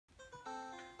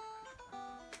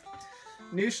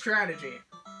New strategy.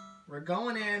 We're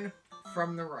going in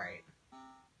from the right.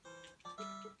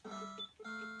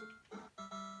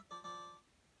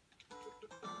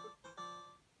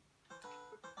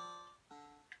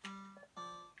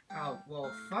 Oh,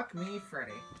 well, fuck me,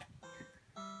 Freddy.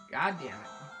 God damn it.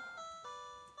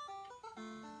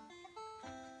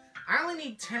 I only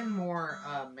need 10 more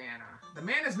mana. The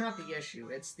mana's not the issue.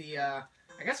 It's the, I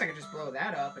guess I could just blow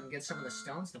that up and get some of the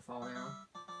stones to fall down.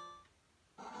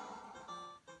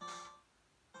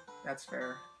 That's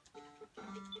fair.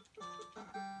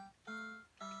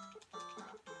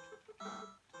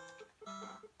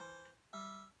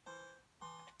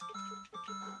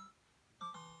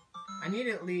 I need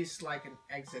at least, like, an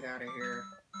exit out of here.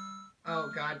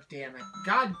 Oh, god damn it.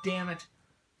 God damn it!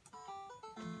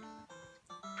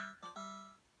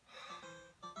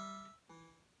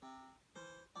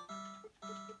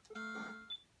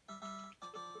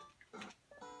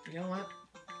 You know what?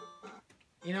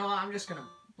 You know what? I'm just gonna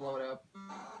blow it up.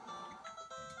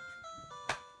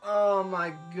 Oh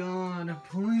my god,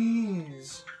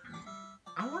 please.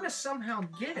 I want to somehow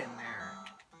get in there.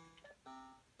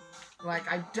 Like,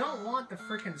 I don't want the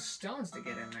frickin' stones to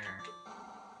get in there.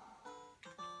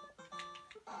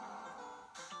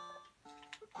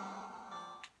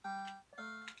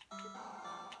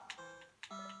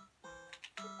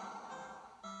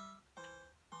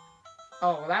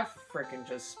 Oh, well, that frickin'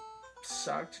 just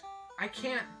sucked. I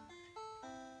can't...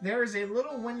 There is a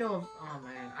little window of... Oh,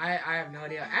 man. I have no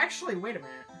idea. Actually, wait a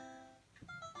minute.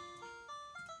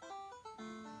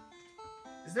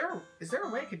 Is there a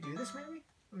way I could do this, maybe?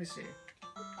 Let me see.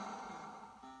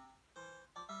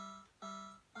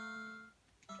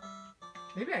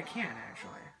 Maybe I can,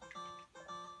 actually.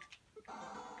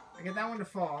 I get that one to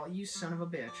fall. You son of a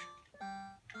bitch.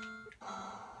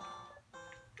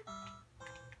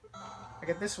 I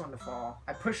get this one to fall.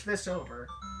 I push this over.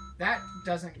 That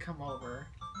doesn't come over.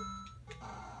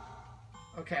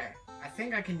 Okay, I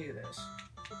think I can do this.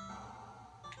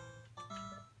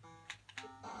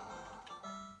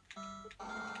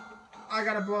 I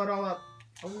gotta blow it all up.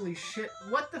 Holy shit.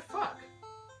 What the fuck?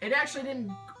 It actually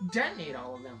didn't detonate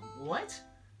all of them. What?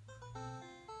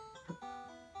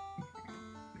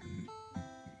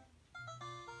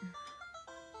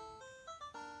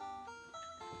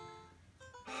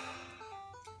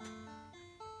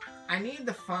 I need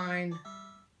to find...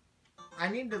 I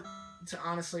need to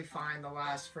honestly find the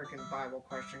last freaking Bible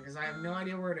question, because I have no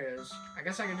idea where it is. I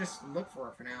guess I can just look for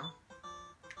it for now.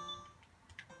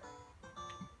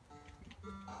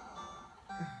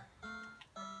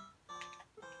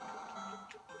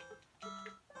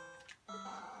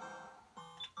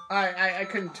 I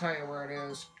couldn't tell you where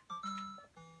it is.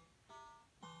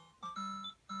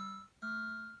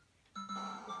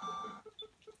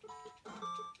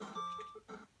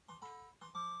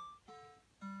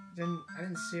 I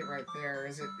didn't see it right there.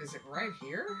 Is it right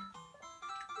here?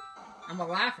 I'm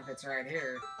gonna laugh if it's right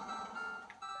here.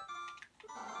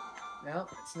 Nope,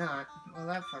 it's not. Well,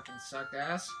 that fucking sucked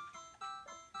ass.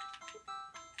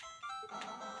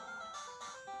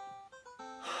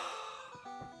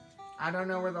 I don't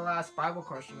know where the last Bible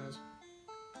question is.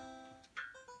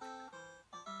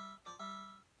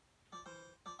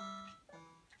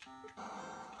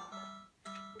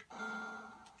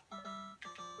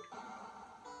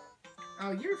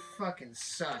 Oh, you fucking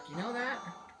suck. You know that?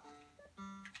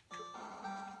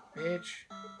 Bitch.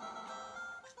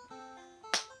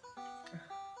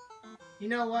 You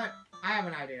know what? I have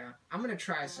an idea. I'm gonna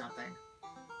try something.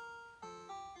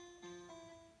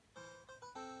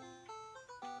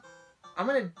 I'm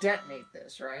gonna detonate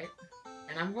this, right?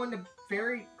 And I'm going to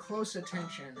very close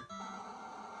attention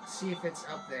see if it's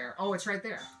up there. Oh, it's right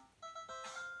there.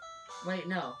 Wait,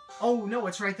 no. Oh, no,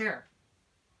 it's right there.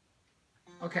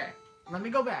 Okay. Let me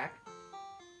go back.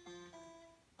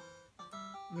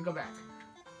 Let me go back.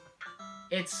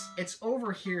 It's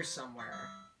over here somewhere.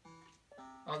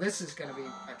 Oh, this is gonna be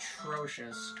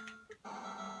atrocious.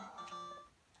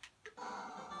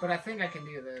 But I think I can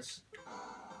do this.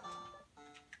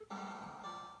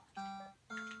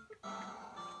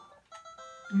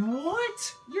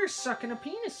 What? You're sucking a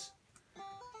penis.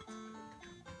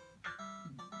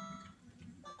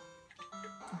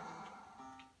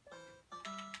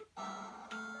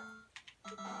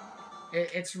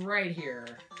 It's right here.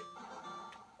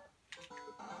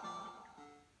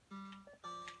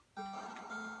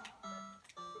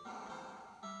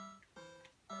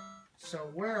 So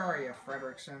where are you,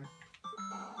 Fredrickson?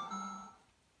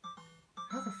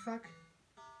 How the fuck?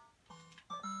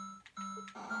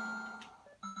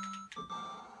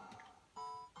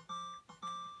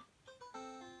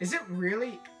 Is it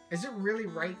really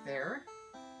right there?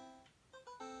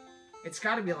 It's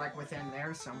got to be, like, within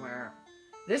there somewhere.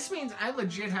 This means I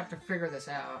legit have to figure this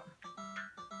out.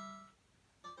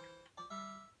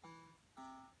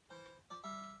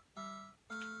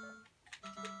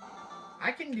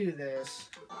 I can do this,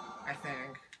 I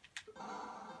think.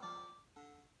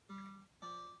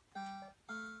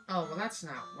 Oh, well, that's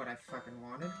not what I fucking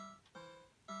wanted.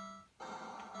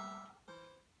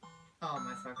 Oh,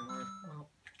 my fucking word. Well.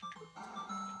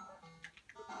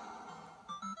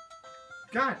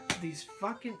 God, these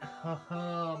fucking...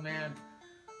 Oh, man.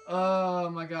 Oh,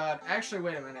 my God. Actually,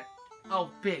 wait a minute.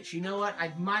 Oh, bitch. You know what?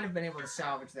 I might have been able to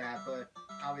salvage that, but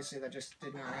obviously that just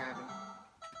did not happen.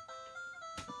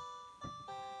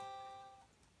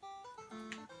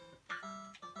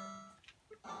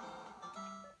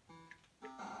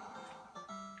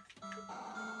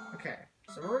 Okay.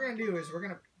 So what we're gonna do is we're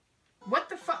gonna... What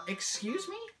the fuck? Excuse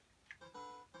me?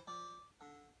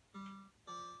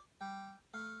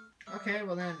 Okay,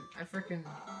 well then, I freaking...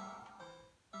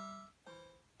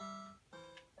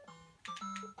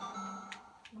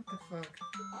 What the fuck?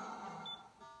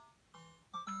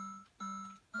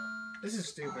 This is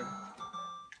stupid.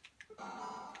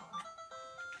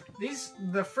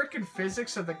 The frickin'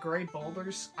 physics of the gray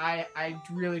boulders, I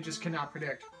really just cannot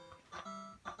predict.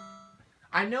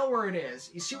 I know where it is.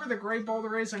 You see where the gray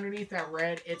boulder is underneath that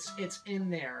red? It's in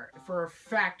there. For a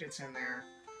fact, it's in there.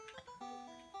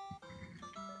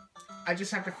 I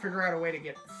just have to figure out a way to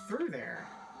get through there.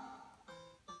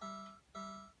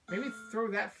 Maybe throw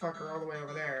that fucker all the way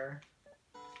over there.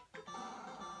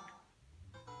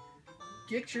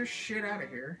 Get your shit out of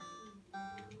here.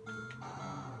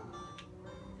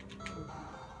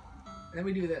 And then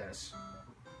we do this.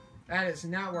 That is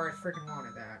not where I freaking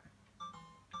wanted that.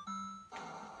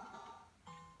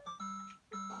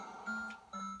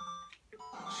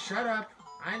 Shut up.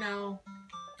 I know.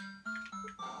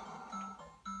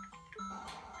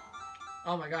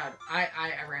 Oh my god. I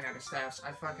ran out of staffs.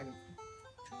 I fucking...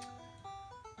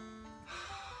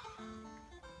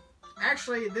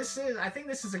 Actually, I think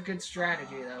this is a good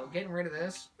strategy, though. Getting rid of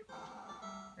this.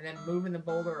 And then moving the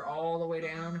boulder all the way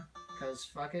down. Because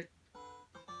fuck it.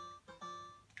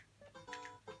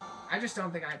 I just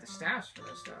don't think I have the staffs for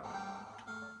this, though.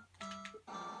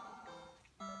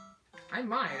 I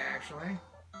might, actually.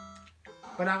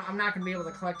 But I'm not going to be able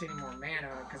to collect any more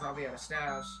mana, because I'll be out of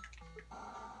staffs.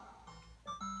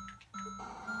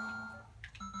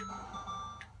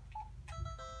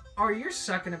 Oh, you're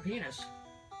sucking a penis.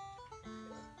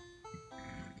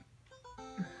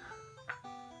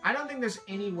 I don't think there's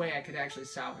any way I could actually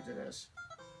salvage this.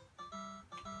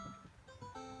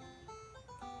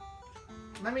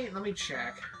 Let me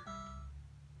check.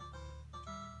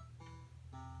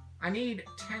 I need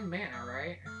 10 mana,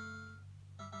 right?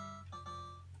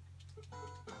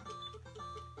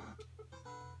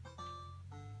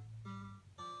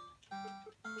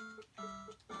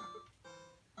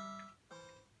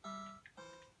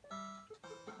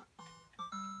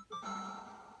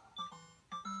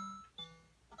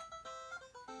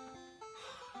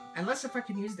 Unless if I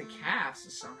can use the calves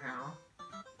somehow.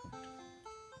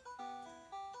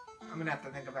 I'm gonna have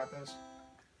to think about this.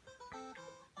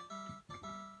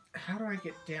 How do I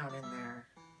get down in there?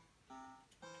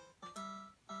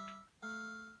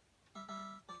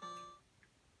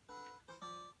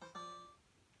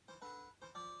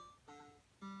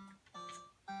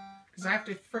 Because I have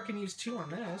to frickin' use 2 on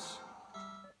this.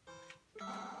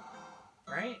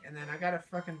 Right? And then I gotta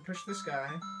fucking push this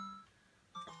guy.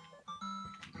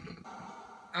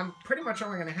 I'm pretty much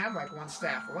only gonna have like 1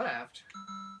 staff left.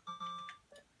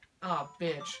 Oh,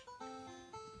 bitch.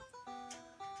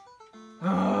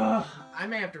 Ugh, I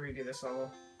may have to redo this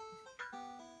level.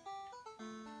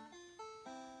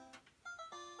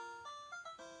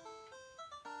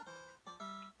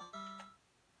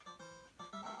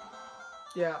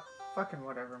 Yeah, fucking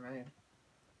whatever, man.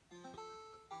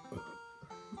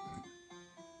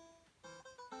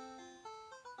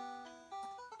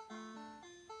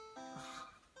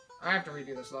 I have to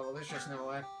redo this level. There's just no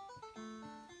way.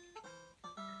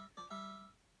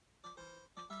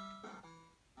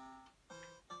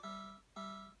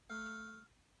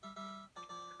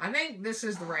 I think this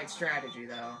is the right strategy,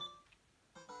 though.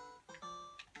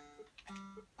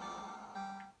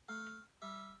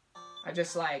 I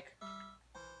just, like,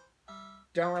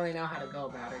 don't really know how to go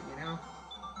about it, you know?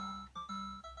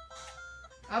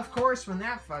 Of course, when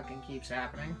that fucking keeps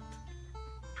happening.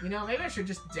 You know, maybe I should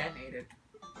just detonate it.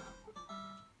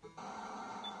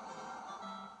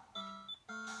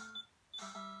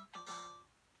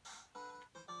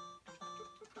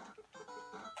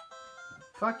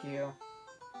 Fuck you.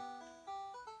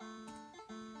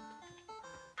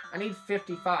 I need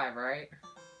 55, right?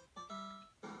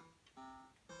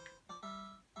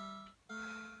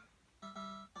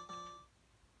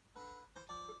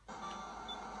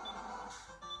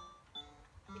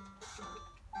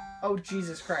 Oh,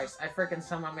 Jesus Christ. I freaking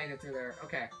somehow made it through there.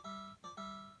 Okay.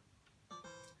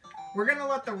 We're gonna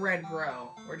let the red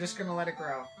grow. We're just gonna let it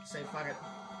grow. Say fuck it.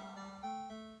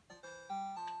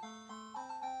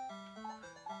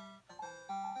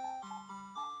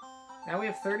 Now we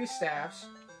have 30 staffs.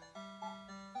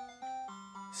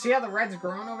 See how the red's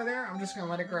growing over there? I'm just gonna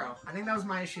let it grow. I think that was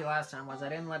my issue last time, was I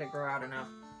didn't let it grow out enough.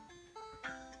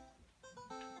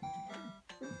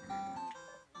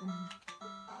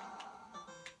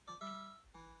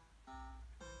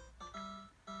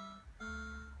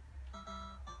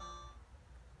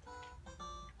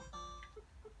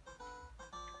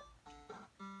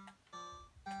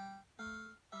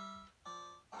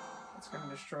 It's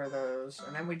gonna destroy those.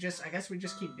 And then we just, I guess we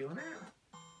just keep doing it?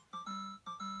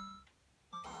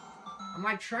 I'm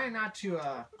like trying not to,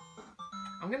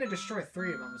 I'm gonna destroy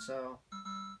 3 of them, so.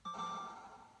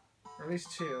 Or at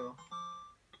least 2.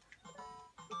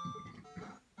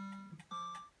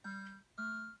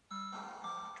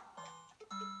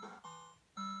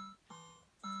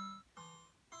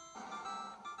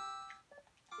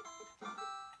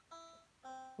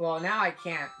 Well, now I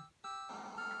can't.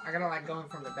 I gotta like go in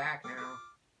from the back now.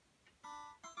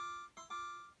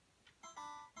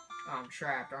 Oh, I'm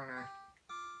trapped, aren't I?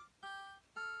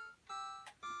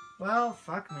 Well,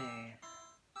 fuck me.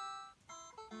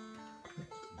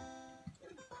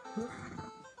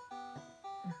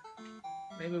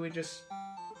 Maybe we just...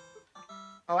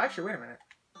 Oh, actually, wait a minute.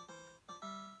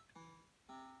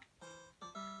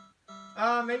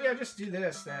 Maybe I'll just do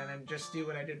this then and just do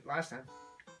what I did last time.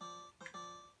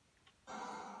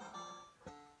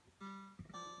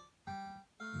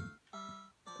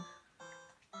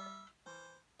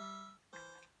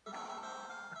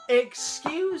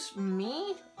 Excuse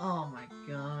me? Oh my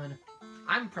god.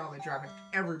 I'm probably driving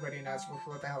everybody nuts with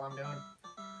what the hell I'm doing.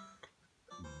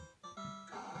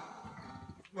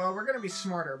 Well, we're gonna be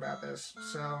smarter about this,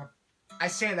 so... I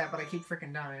say that, but I keep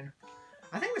freaking dying.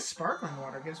 I think the sparkling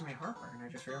water gives me heartburn, I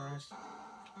just realized.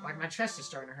 Like, my chest is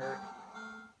starting to hurt.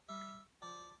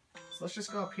 So let's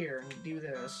just go up here and do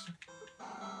this.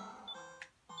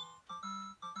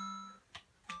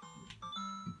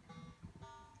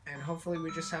 And hopefully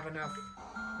we just have enough...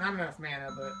 Not enough mana,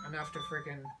 but enough to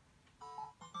freaking...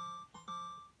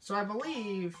 So I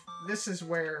believe this is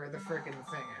where the freaking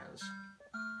thing is.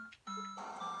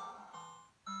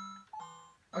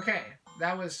 Okay,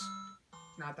 that was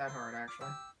not that hard, actually.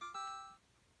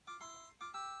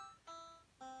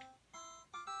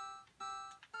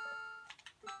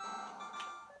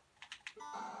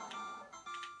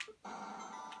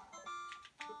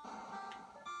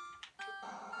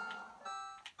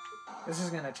 This is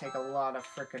gonna take a lot of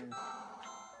frickin'...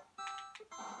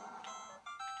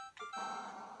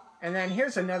 And then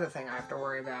here's another thing I have to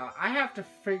worry about. I have to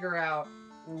figure out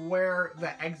where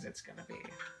the exit's gonna be.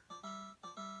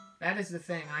 That is the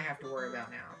thing I have to worry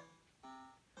about now.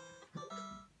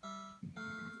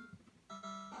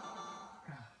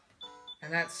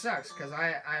 And that sucks, because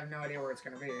I have no idea where it's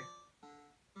gonna be.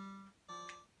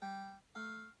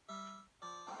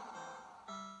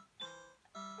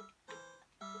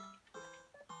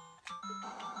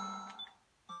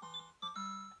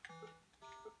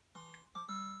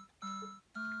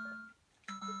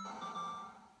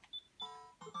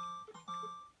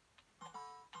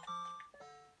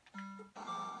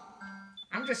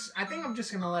 I think I'm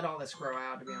just gonna let all this grow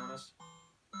out, to be honest.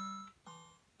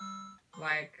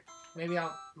 Like, maybe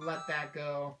I'll let that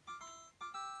go.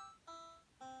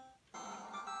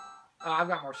 Oh, I've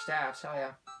got more staffs, hell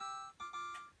yeah.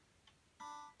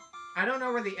 I don't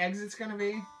know where the exit's gonna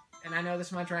be, and I know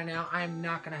this much right now. I am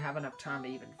not gonna have enough time to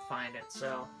even find it,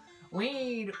 so...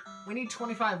 We need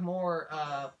 25 more,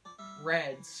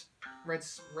 red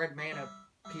mana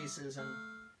pieces, and...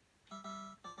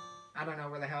 I don't know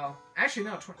where the hell... Actually,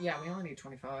 no, yeah, we only need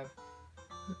 25.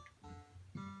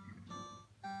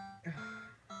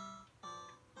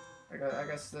 I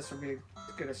guess this would be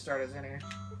as good a start as any.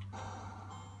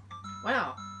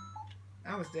 Wow.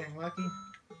 That was dang lucky.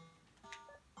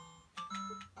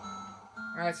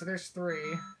 Alright, so there's 3.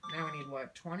 Now we need,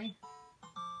 what, 20?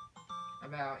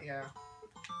 About, yeah.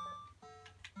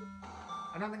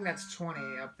 I don't think that's 20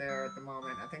 up there at the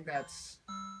moment. I think that's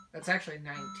actually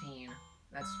 19.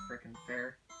 That's frickin'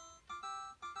 fair.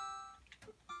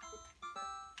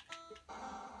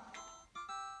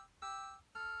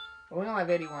 Well, we only have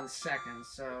 81 seconds,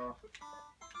 so...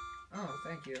 Oh,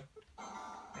 thank you.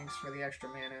 Thanks for the extra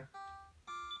mana.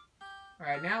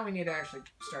 Alright, now we need to actually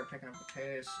start picking up the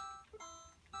pace.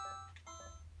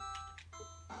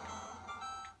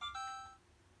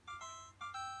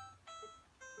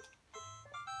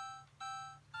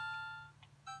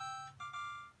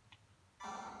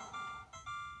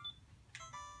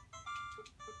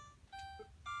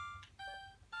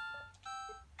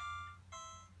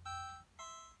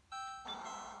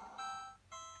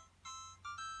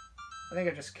 I think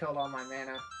I just killed all my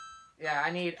mana. Yeah,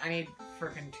 I need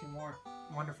frickin' 2 more.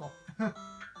 Wonderful. I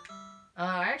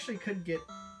actually could get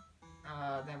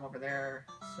them over there,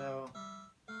 so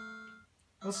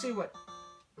we'll see what,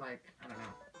 like, I don't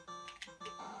know.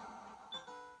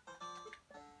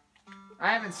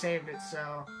 I haven't saved it,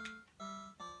 so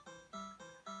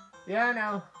yeah, I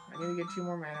know. I need to get 2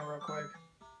 more mana real quick.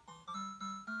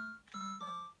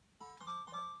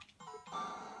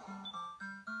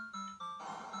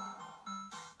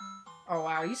 Oh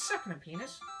wow, you sucking a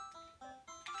penis?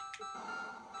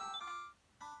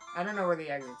 I don't know where the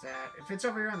exit's at. If it's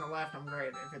over here on the left, I'm great.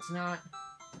 If it's not...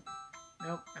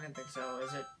 Nope, I didn't think so.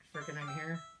 Is it freaking in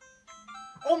here?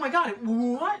 Oh my god!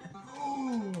 What?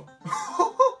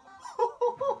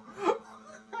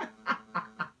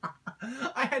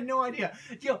 I had no idea.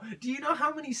 Yo, do you know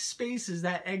how many spaces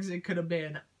that exit could have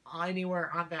been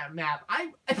anywhere on that map?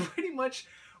 I pretty much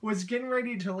was getting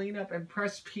ready to lean up and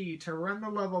press P to run the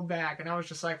level back, and I was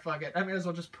just like, fuck it. I may as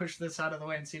well just push this out of the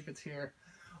way and see if it's here.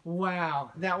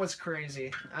 Wow, that was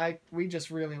crazy. We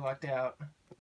just really lucked out.